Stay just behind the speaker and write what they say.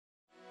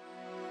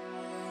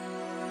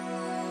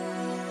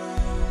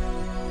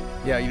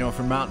Yeah, you know,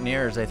 for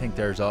mountaineers, I think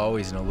there's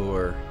always an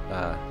allure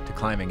to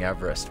climbing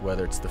Everest,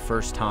 whether it's the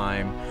first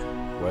time,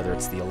 whether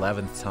it's the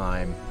 11th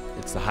time.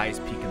 It's the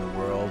highest peak in the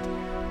world.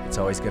 It's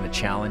always going to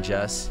challenge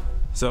us.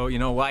 So, you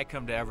know, why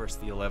come to Everest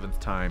the 11th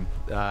time?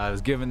 I was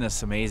given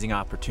this amazing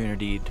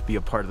opportunity to be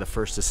a part of the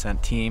first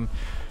Ascent team,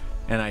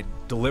 and I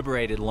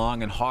deliberated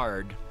long and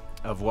hard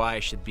of why I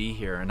should be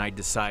here, and I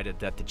decided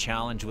that the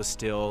challenge was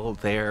still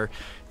there,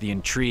 the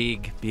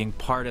intrigue, being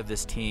part of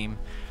this team.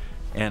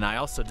 And I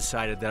also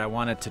decided that I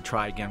wanted to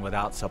try again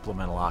without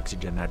supplemental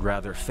oxygen. I'd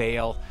rather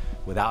fail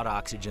without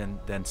oxygen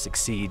than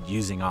succeed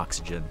using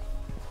oxygen.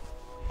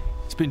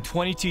 It's been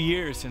 22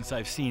 years since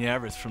I've seen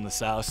Everest from the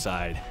south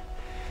side.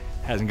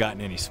 Hasn't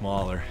gotten any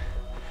smaller.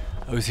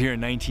 I was here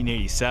in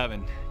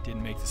 1987,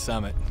 didn't make the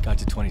summit, got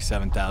to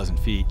 27,000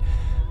 feet.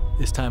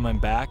 This time I'm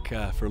back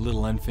for a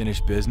little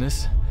unfinished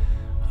business,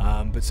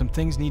 but some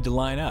things need to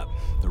line up.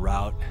 The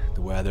route,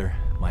 the weather,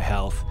 my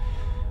health.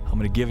 I'm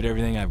gonna give it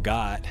everything I've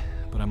got,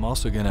 but I'm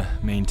also going to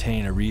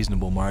maintain a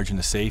reasonable margin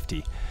of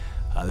safety.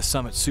 The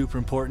summit's super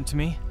important to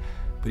me,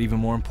 but even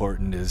more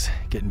important is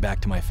getting back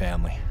to my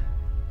family.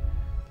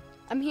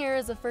 I'm here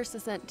as a First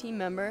Ascent team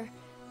member,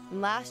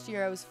 and last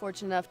year I was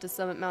fortunate enough to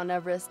summit Mount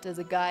Everest as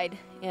a guide,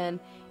 and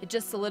it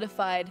just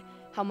solidified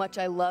how much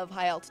I love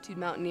high altitude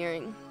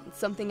mountaineering. It's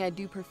something I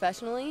do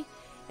professionally,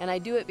 and I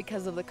do it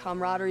because of the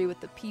camaraderie with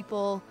the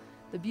people,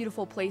 the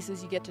beautiful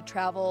places you get to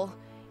travel,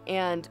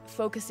 and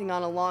focusing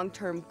on a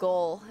long-term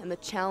goal and the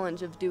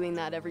challenge of doing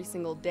that every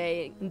single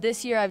day. And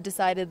this year I've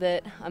decided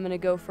that I'm going to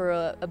go for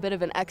a bit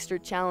of an extra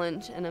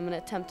challenge, and I'm going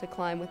to attempt to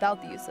climb without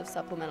the use of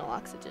supplemental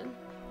oxygen.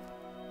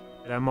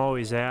 I'm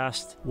always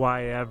asked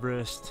why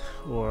Everest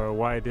or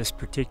why this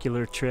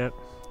particular trip.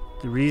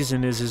 The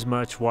reason is as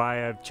much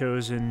why I've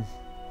chosen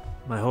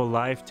my whole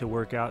life to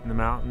work out in the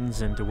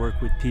mountains and to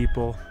work with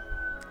people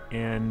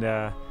and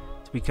to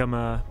become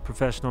a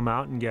professional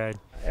mountain guide.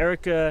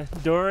 Erica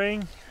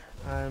Doring,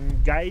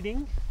 I'm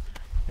guiding,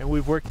 and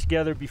we've worked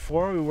together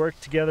before. We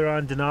worked together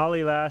on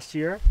Denali last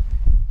year,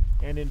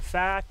 and in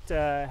fact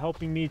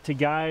helping me to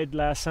guide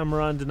last summer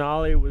on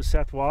Denali was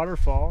Seth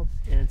Waterfall,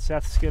 and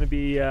Seth's going to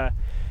be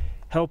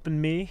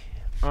helping me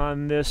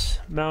on this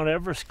Mount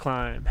Everest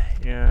climb,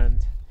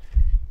 and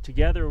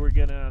together we're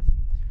going to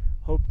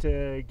hope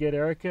to get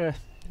Erica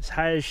as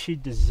high as she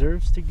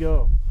deserves to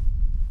go.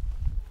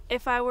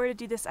 If I were to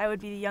do this, I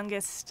would be the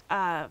youngest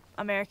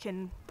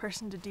American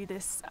person to do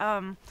this.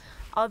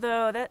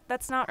 Although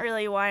that's not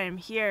really why I'm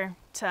here,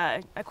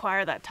 to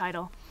acquire that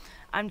title.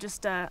 I'm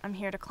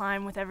here to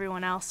climb with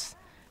everyone else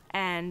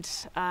and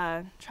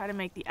try to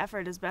make the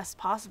effort as best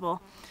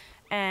possible.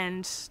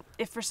 And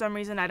if for some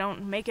reason I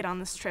don't make it on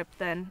this trip,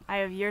 then I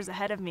have years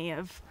ahead of me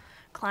of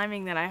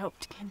climbing that I hope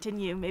to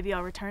continue. Maybe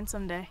I'll return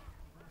someday.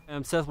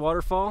 I'm Seth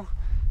Waterfall,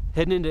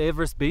 heading into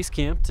Everest Base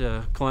Camp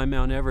to climb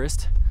Mount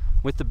Everest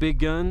with the big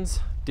guns,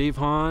 Dave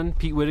Hahn,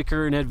 Pete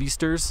Whitaker, and Ed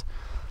Viesters.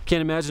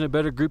 Can't imagine a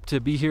better group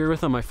to be here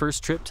with on my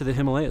first trip to the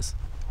Himalayas.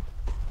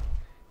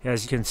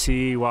 As you can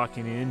see,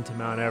 walking into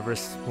Mount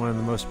Everest, one of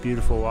the most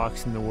beautiful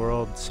walks in the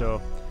world.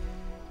 So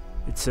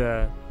it's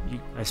I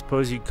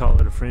suppose you'd call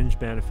it a fringe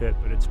benefit,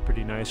 but it's a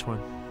pretty nice one.